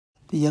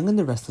The Young and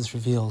the Restless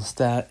reveals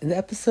that in the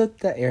episode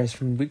that airs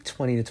from week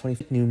 20 to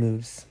 20, new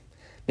moves.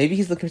 Maybe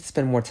he's looking to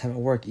spend more time at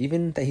work,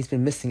 even that he's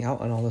been missing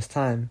out on all this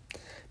time.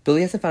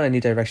 Billy hasn't found a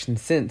new direction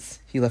since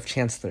he left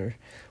Chancellor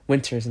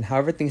Winters, and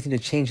however things need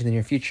to change in the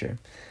near future.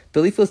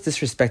 Billy feels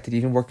disrespected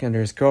even working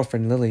under his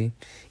girlfriend, Lily.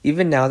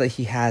 Even now that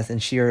he has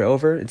and she are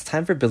over, it's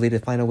time for Billy to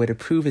find a way to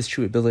prove his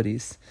true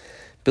abilities.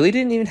 Billy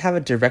didn't even have a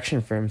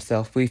direction for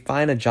himself, but he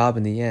find a job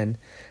in the end.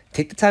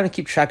 Take the time to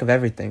keep track of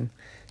everything.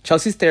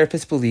 Chelsea's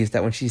therapist believes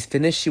that when she's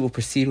finished, she will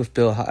proceed with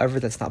Bill, however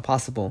that's not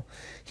possible.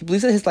 He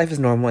believes that his life is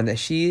normal and that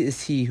she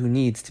is he who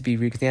needs to be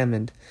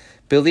re-examined.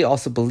 Billy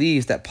also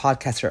believes that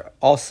podcasts are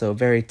also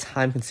very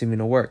time-consuming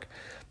to work.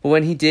 But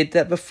when he did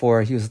that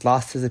before, he was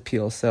lost his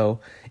appeal, so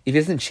if he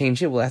doesn't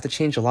change it, we'll have to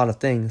change a lot of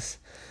things.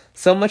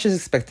 So much is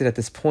expected at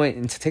this point,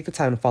 and to take the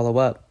time to follow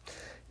up.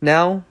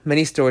 Now,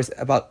 many stories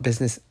about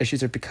business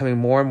issues are becoming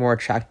more and more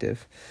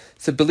attractive,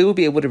 so Billy will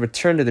be able to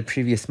return to the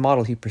previous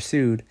model he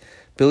pursued.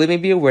 Billy may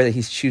be aware that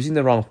he's choosing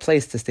the wrong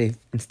place to stay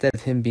instead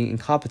of him being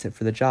incompetent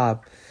for the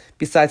job.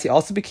 Besides, he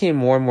also became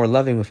more and more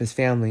loving with his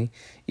family,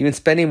 even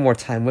spending more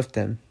time with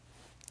them.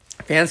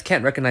 Fans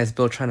can't recognize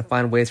Bill trying to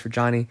find ways for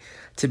Johnny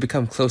to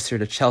become closer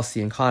to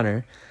Chelsea and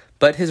Connor,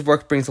 but his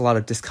work brings a lot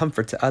of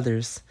discomfort to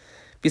others.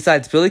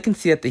 Besides, Billy can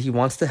see that he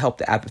wants to help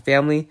the Abbott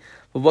family,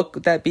 but what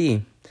could that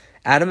be?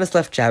 Adam has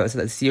left Jabot so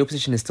that the CEO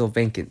position is still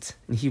vacant,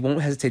 and he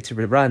won't hesitate to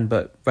run,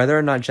 but whether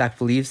or not Jack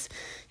believes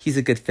he's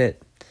a good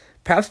fit.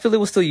 Perhaps Billy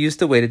will still use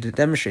the way to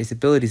demonstrate his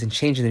abilities and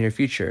change in the near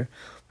future.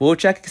 Will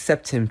Jack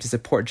accept him to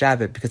support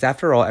Jabot? Because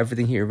after all,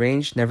 everything he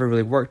arranged never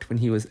really worked when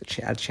he was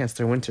at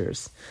Chancellor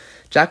Winters.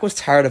 Jack was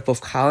tired of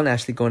both Kyle and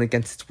Ashley going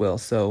against his will,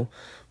 so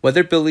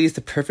whether Billy is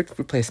the perfect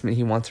replacement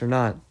he wants or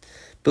not.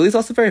 Billy's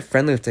also very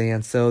friendly with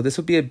Diane, so this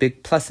will be a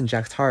big plus in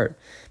Jack's heart,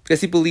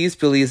 because he believes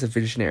Billy is a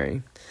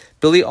visionary.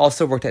 Billy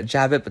also worked at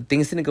Jabot, but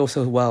things didn't go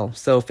so well,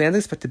 so fans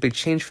expect a big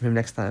change from him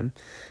next time.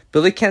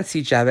 Billy can't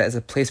see Jabot as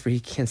a place where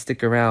he can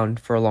stick around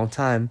for a long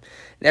time,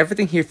 and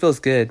everything here feels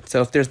good,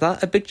 so if there's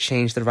not a big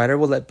change, the writer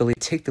will let Billy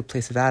take the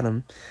place of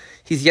Adam.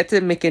 He's yet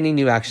to make any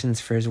new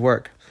actions for his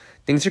work.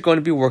 Things are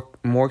going to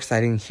be more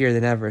exciting here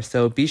than ever,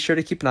 so be sure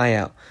to keep an eye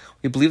out.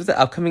 We believe the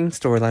upcoming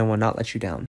storyline will not let you down.